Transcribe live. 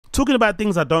talking about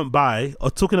things I don't buy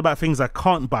or talking about things I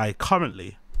can't buy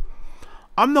currently,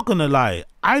 I'm not gonna lie,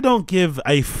 I don't give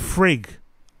a frig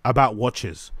about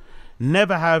watches.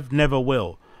 Never have, never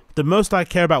will. The most I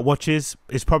care about watches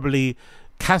is probably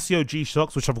Casio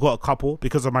G-Shocks, which I've got a couple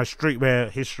because of my streetwear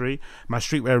history, my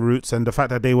streetwear roots, and the fact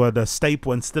that they were the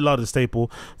staple and still are the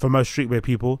staple for most streetwear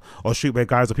people or streetwear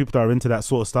guys or people that are into that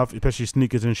sort of stuff, especially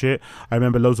sneakers and shit. I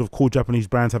remember loads of cool Japanese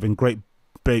brands having great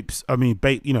Bape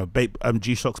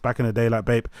G-Shocks back in the day, like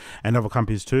Bape and other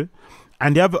companies too.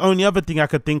 And the only other thing I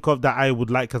could think of that I would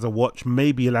like as a watch,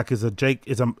 maybe like is a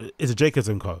Jacobs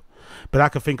 & Co. But I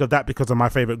could think of that because of my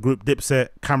favorite group, Dipset,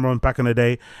 Cameron, back in the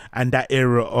day, and that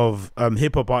era of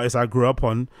hip hop artists I grew up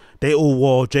on. They all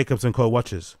wore Jacobs & Co.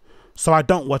 watches, so I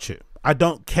don't watch it. I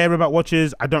don't care about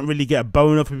watches. I don't really get a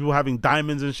boner for people having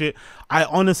diamonds and shit. I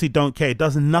honestly don't care. It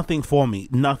does nothing for me.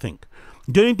 Nothing.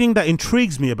 The only thing that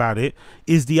intrigues me about it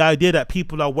is the idea that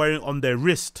people are wearing on their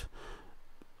wrist,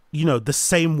 you know, the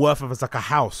same worth of as like a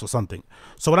house or something.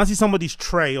 So when I see somebody's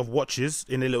tray of watches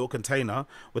in a little container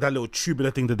with that little tubular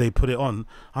thing that they put it on,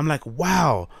 I'm like,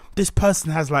 wow, this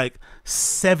person has like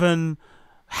 7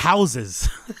 houses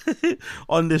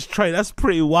on this tray. That's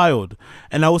pretty wild.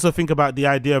 And I also think about the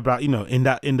idea about, you know, in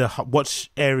the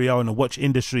watch area or in the watch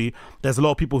industry, there's a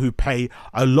lot of people who pay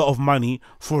a lot of money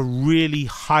for really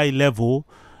high level,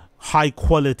 high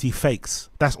quality fakes.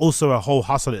 That's also a whole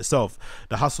hustle itself.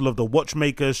 The hustle of the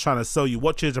watchmakers trying to sell you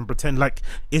watches and pretend like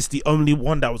it's the only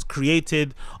one that was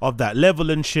created of that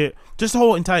level and shit. Just the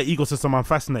whole entire ecosystem I'm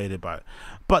fascinated by.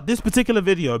 But this particular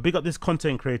video, big up this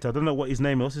content creator. I don't know what his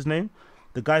name is. What's his name?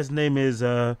 The guy's name is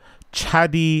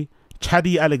Chaddy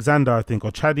Alexander, I think,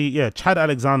 or Chad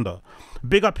Alexander.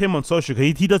 Big up him on social.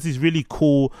 He does these really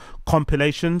cool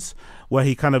compilations where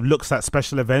he kind of looks at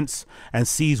special events and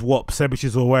sees what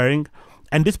celebrities are wearing.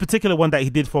 And this particular one that he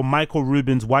did for Michael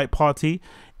Rubin's white party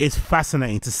is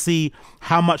fascinating to see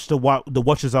how much the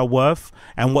watches are worth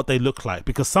and what they look like,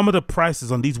 because some of the prices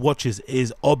on these watches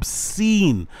is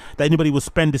obscene that anybody would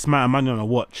spend this amount of money on a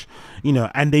watch, you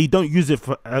know. And they don't use it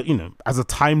for you know, as a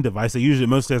time device. They use it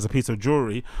mostly as a piece of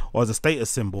jewelry or as a status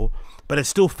symbol, but it's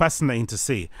still fascinating to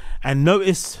see. And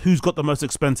notice who's got the most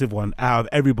expensive one out of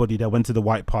everybody that went to the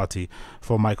white party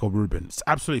for Michael Rubin. It's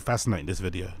absolutely fascinating, this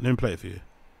video. Let me play it for you.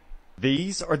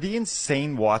 These are the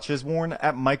insane watches worn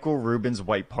at Michael Rubin's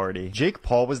white party. Jake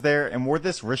Paul was there and wore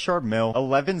this Richard Mille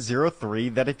 1103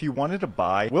 that if you wanted to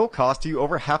buy will cost you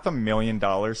over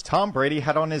 $500,000. Tom Brady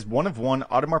had on his one-of-one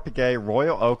Audemars Piguet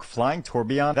Royal Oak Flying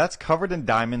Tourbillon that's covered in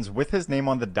diamonds with his name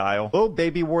on the dial. Lil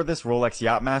Baby wore this Rolex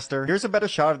Yachtmaster. Here's a better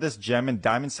shot of this gem and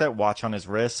diamond set watch on his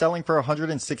wrist, selling for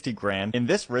 160 grand. In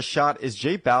this wrist shot is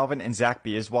J Balvin and Zach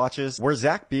Bia's watches, where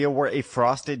Zach Bia wore a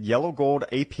frosted yellow gold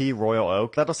AP Royal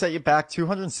Oak that'll set you back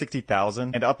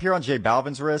 $260,000. And up here on J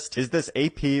Balvin's wrist is this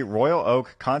AP Royal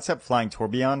Oak Concept Flying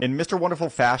Tourbillon. In Mr. Wonderful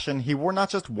fashion, he wore not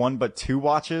just one but 2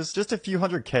 watches, just a few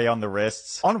hundred K on the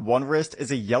wrists. On one wrist is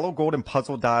a yellow gold and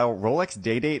puzzle dial Rolex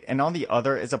Day-Date, and on the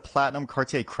other is a platinum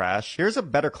Cartier Crash. Here's a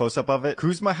better close-up of it.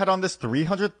 Kuzma had on this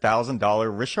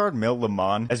 $300,000 Richard Mille Le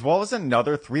Mans, as well as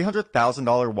another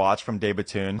 $300,000 watch from De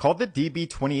Bethune called the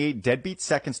DB28 Deadbeat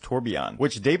Seconds Tourbillon,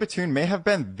 which De Bethune may have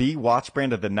been the watch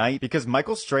brand of the night because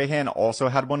Michael Strahan also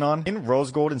had one on in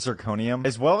rose gold and zirconium,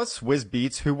 as well as Swizz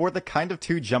Beatz, who wore the Kind of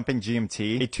 2 Jumping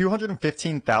GMT, a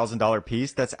 $215,000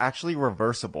 piece that's actually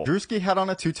reversible. Drewski had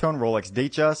on a 2-tone Rolex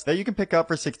Datejust that you can pick up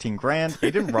for 16 grand.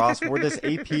 Aiden Ross wore this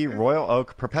AP Royal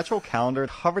Oak Perpetual Calendar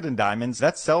covered in diamonds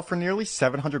that sell for nearly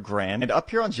 700 grand. And up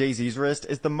here on Jay-Z's wrist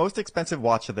is the most expensive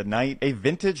watch of the night, a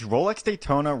vintage Rolex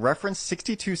Daytona reference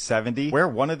 6270, where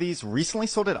one of these recently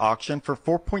sold at auction for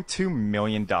 $4.2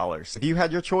 million. If you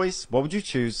had your choice, what would you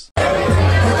choose?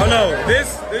 Oh no,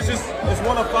 this just, it's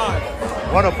 1 of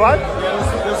 5. 1 of 5?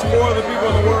 Yeah, there's 4 other people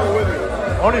in the world with it.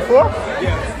 Only 4?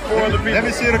 Yeah, 4 other people. Let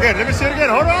me see it again. Let me see it again.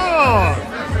 Hold on.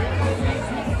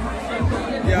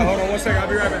 Yeah, hold on 1 second. I'll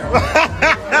be right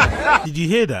back. Did you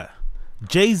hear that?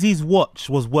 Jay-Z's watch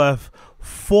was worth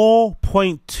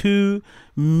 $4.2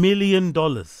 million.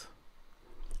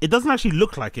 It doesn't actually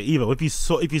look like it either. If you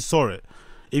saw it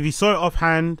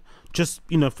offhand, just,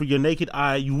 you know, for your naked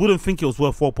eye, you wouldn't think it was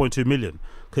worth 4.2 million,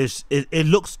 because it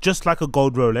looks just like a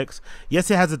gold Rolex.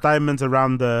 Yes, it has the diamonds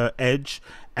around the edge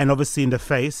and obviously in the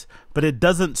face, but it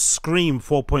doesn't scream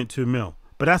 4.2 mil.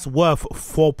 But that's worth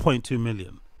 4.2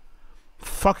 million.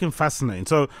 Fucking fascinating.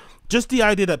 So just the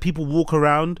idea that people walk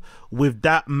around with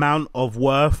that amount of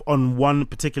worth on one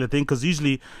particular thing, because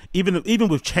usually even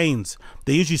with chains,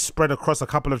 they usually spread across a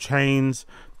couple of chains.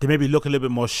 They maybe look a little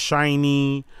bit more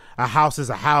shiny. A house is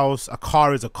a house, a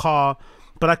car is a car.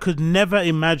 But I could never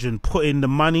imagine putting the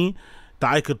money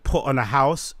that I could put on a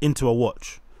house into a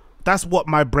watch. That's what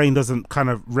my brain doesn't kind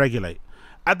of regulate.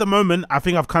 At the moment, I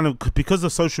think I've kind of, because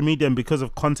of social media and because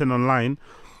of content online,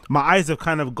 my eyes have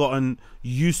kind of gotten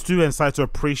used to and started to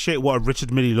appreciate what a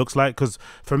Richard Mille looks like. Because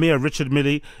for me, a Richard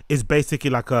Mille is basically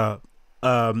like a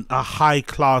high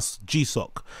class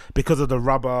G-Shock because of the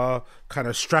rubber kind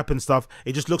of strap and stuff.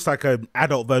 It just looks like an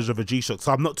adult version of a G-Shock,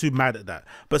 so I'm not too mad at that.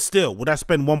 But still, would I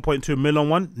spend 1.2 mil on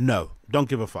one? No, don't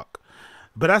give a fuck.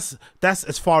 But that's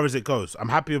as far as it goes. I'm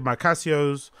happy with my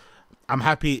Casios. I'm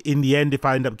happy in the end if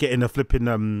I end up getting a flipping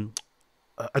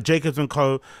a Jacobs &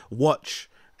 Co. watch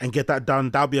and get that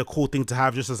done. That would be a cool thing to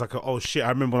have, just as like oh shit, I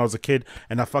remember when I was a kid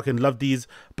and I fucking loved these.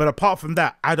 But apart from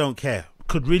that, I don't care.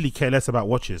 Could really care less about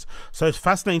watches. So it's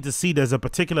fascinating to see there's a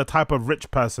particular type of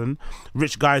rich person,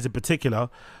 rich guys in particular.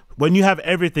 When you have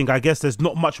everything, I guess there's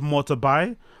not much more to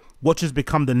buy. Watches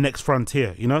become the next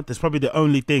frontier, you know? That's probably the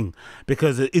only thing,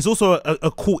 because it's also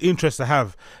a cool interest to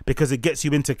have, because it gets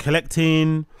you into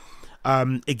collecting.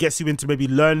 It gets you into maybe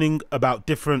learning about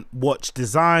different watch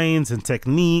designs and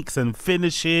techniques and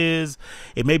finishes.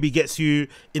 It maybe gets you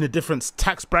in a different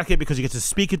tax bracket because you get to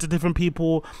speak to different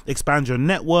people, expand your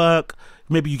network.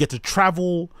 Maybe you get to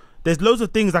travel. There's loads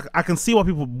of things. Like, I can see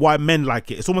why men like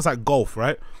it. It's almost like golf,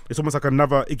 right? It's almost like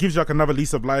it gives you like another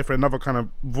lease of life or another kind of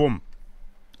boom.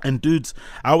 And dudes,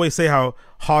 I always say how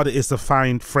hard it is to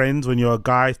find friends when you're a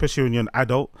guy, especially when you're an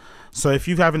adult. So if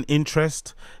you have an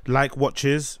interest like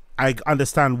watches, I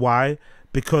understand why,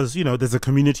 because, you know, there's a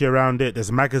community around it.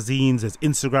 There's magazines, there's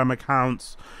Instagram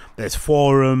accounts, there's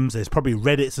forums, there's probably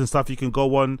Reddits and stuff you can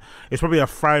go on. It's probably a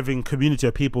thriving community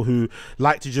of people who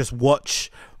like to just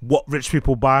watch what rich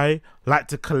people buy, like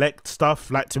to collect stuff,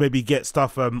 like to maybe get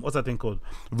stuff, what's that thing called?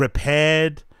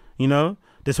 Repaired, you know?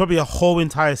 There's probably a whole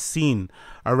entire scene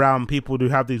around people who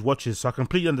have these watches. So I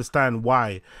completely understand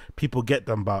why people get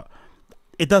them, but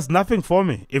it does nothing for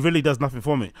me. It really does nothing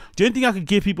for me. The only thing I could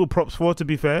give people props for, to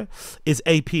be fair, is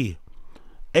AP.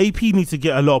 AP needs to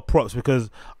get a lot of props, because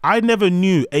I never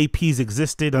knew APs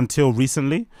existed until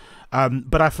recently.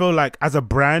 But I feel like as a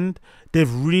brand,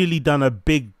 they've really done a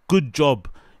good job,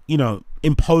 you know,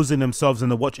 imposing themselves in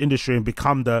the watch industry and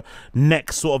become the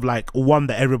next sort of like one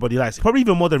that everybody likes, probably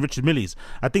even more than Richard Mille's.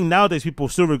 I think nowadays people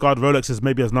still regard Rolex as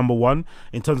maybe as number one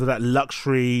in terms of that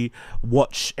luxury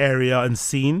watch area and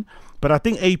scene, but I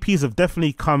think APs have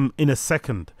definitely come in a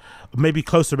second, maybe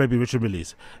closer, maybe Richard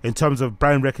Mille's, in terms of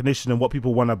brand recognition and what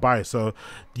people want to buy. So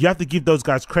you have to give those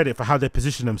guys credit for how they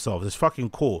position themselves. It's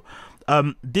fucking cool.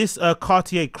 This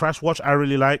Cartier crash watch I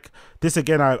really like. This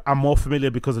again, I'm more familiar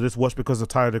because of this watch, because of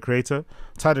Tyler the Creator.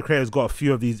 Tyler the Creator's got a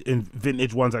few of these in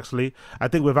vintage ones, actually, I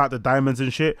think without the diamonds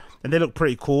and shit, and they look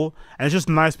pretty cool. And it's just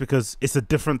nice because it's a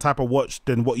different type of watch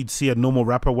than what you'd see a normal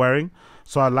rapper wearing.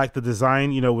 So I like the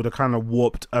design, you know, with a kind of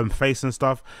warped face and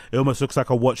stuff. It almost looks like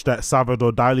a watch that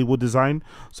Salvador Dali would design.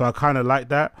 So I kind of like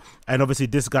that. And obviously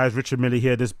this guy's Richard Mille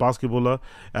here, this basketballer,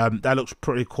 that looks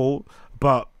pretty cool.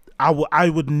 But I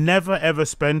would never ever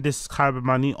spend this kind of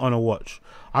money on a watch.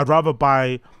 I'd rather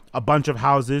buy a bunch of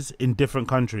houses in different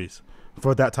countries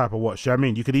for that type of watch. You know what I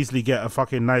mean? You could easily get a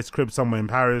fucking nice crib somewhere in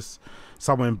Paris,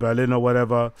 somewhere in Berlin or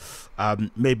whatever.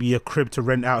 Maybe a crib to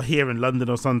rent out here in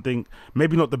London or something.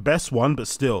 Maybe not the best one, but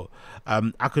still.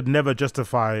 I could never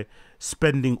justify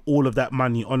spending all of that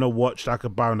money on a watch that I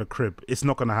could buy on a crib. It's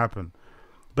not going to happen.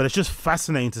 But it's just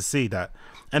fascinating to see that.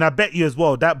 And I bet you as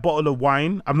well, that bottle of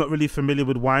wine, I'm not really familiar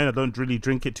with wine. I don't really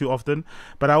drink it too often.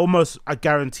 But I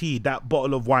guarantee that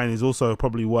bottle of wine is also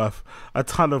probably worth a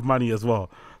ton of money as well.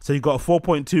 So you got a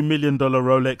 $4.2 million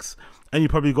Rolex, and you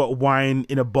probably got wine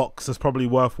in a box that's probably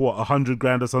worth, what, 100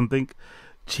 grand or something?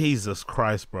 Jesus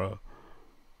Christ, bro.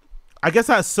 I guess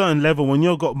at a certain level, when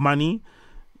you've got money,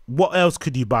 what else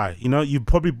could you buy? You know, you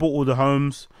probably bought all the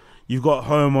homes. You've got a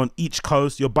home on each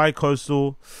coast. You're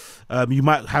bi-coastal. You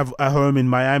might have a home in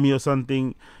Miami or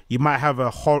something. You might have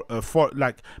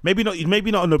maybe not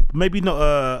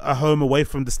a home away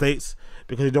from the States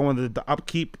because you don't want the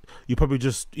upkeep. You probably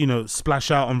just, you know,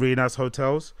 splash out on really nice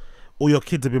hotels. All your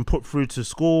kids have been put through to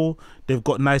school. They've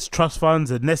got nice trust funds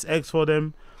and nest eggs for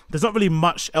them. There's not really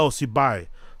much else you buy.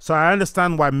 So I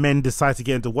understand why men decide to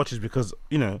get into watches, because,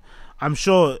 you know, I'm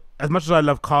sure, as much as I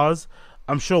love cars,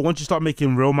 I'm sure once you start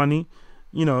making real money,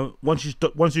 you know, once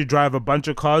you drive a bunch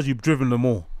of cars, you've driven them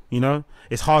all, you know?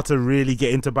 It's hard to really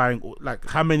get into buying, like,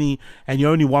 how many, and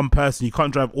you're only one person, you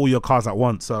can't drive all your cars at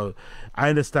once. So I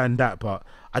understand that, but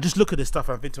I just look at this stuff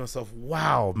and I think to myself,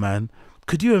 wow, man,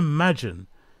 could you imagine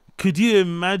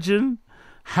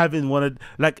having one of,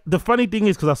 like, the funny thing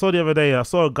is, because I saw the other day, I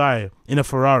saw a guy in a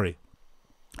Ferrari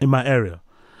in my area.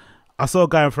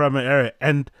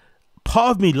 And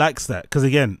part of me likes that, because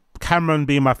again, Cameron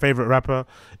being my favorite rapper,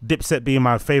 Dipset being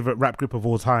my favorite rap group of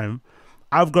all time,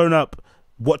 I've grown up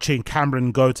watching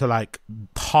Cameron go to like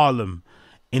Harlem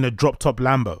in a drop top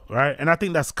Lambo, right? And I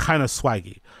think that's kind of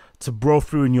swaggy to bro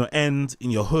through in your end,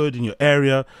 in your hood, in your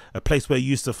area, a place where you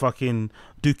used to fucking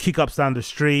do kick ups down the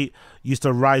street, used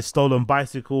to ride stolen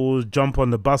bicycles, jump on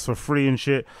the bus for free and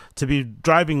shit. To be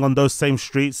driving on those same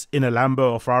streets in a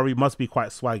Lambo or Ferrari must be quite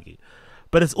swaggy.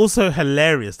 But it's also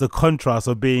hilarious, the contrast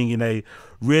of being in a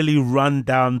really run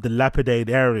down,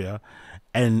 dilapidated area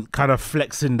and kind of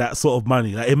flexing that sort of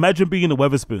money. Like, imagine being in the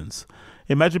Weatherspoons.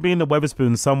 Imagine being in the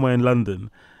Weatherspoons somewhere in London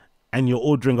and you're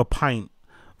ordering a pint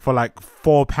for like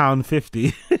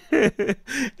 £4.50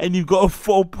 and you've got a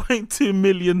 $4.2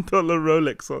 million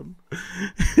Rolex on.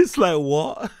 It's like,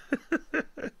 what?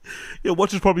 Your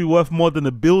watch is probably worth more than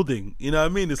a building. You know what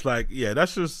I mean? It's like, yeah,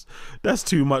 that's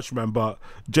too much, man. But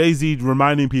Jay-Z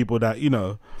reminding people that, you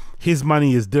know, his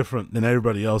money is different than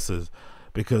everybody else's,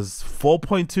 because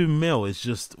 4.2 mil is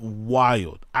just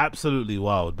wild, absolutely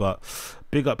wild. But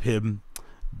big up him,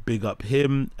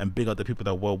 and big up the people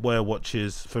that will wear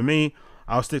watches. For me,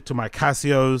 I'll stick to my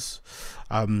Casios.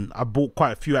 I bought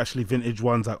quite a few actually vintage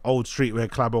ones, like old streetwear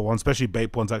Clabber ones, especially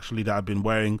Bape ones actually, that I've been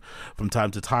wearing from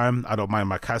time to time. I don't mind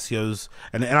my Casios,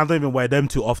 and I don't even wear them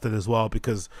too often as well,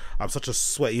 because I'm such a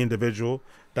sweaty individual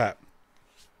that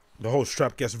the whole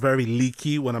strap gets very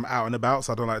leaky when I'm out and about,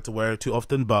 so I don't like to wear it too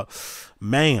often. But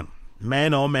man,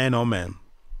 oh man,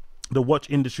 the watch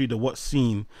industry, the watch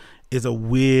scene is a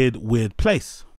weird place.